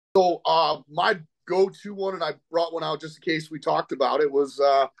So my go-to one, and I brought one out just in case we talked about it, was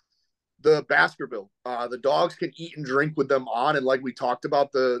the Baskerville. The dogs can eat and drink with them on, and like we talked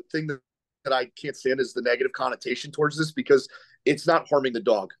about, the thing that I can't stand is the negative connotation towards this because it's not harming the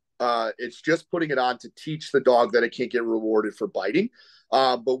dog. It's just putting it on to teach the dog that it can't get rewarded for biting.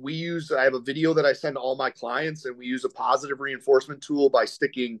 But I have a video that I send to all my clients, and we use a positive reinforcement tool by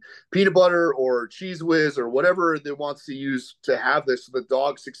sticking peanut butter or cheese whiz or whatever it wants to use to have this. So the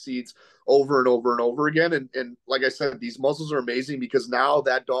dog succeeds over and over and over again. And like I said, these muzzles are amazing because now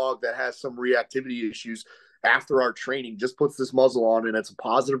that dog that has some reactivity issues after our training just puts this muzzle on, and it's a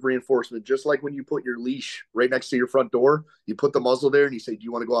positive reinforcement. Just like when you put your leash right next to your front door, you put the muzzle there and you say, do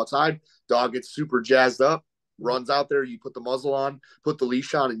you want to go outside? Dog gets super jazzed up, runs out there, you put the muzzle on, put the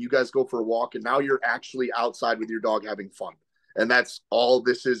leash on, and you guys go for a walk. And now you're actually outside with your dog having fun. And that's all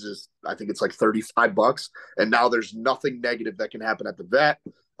this is I think it's like $35. And now there's nothing negative that can happen at the vet.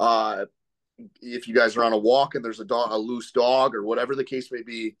 If you guys are on a walk and there's a loose dog or whatever the case may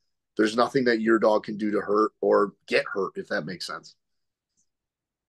be, there's nothing that your dog can do to hurt or get hurt, if that makes sense.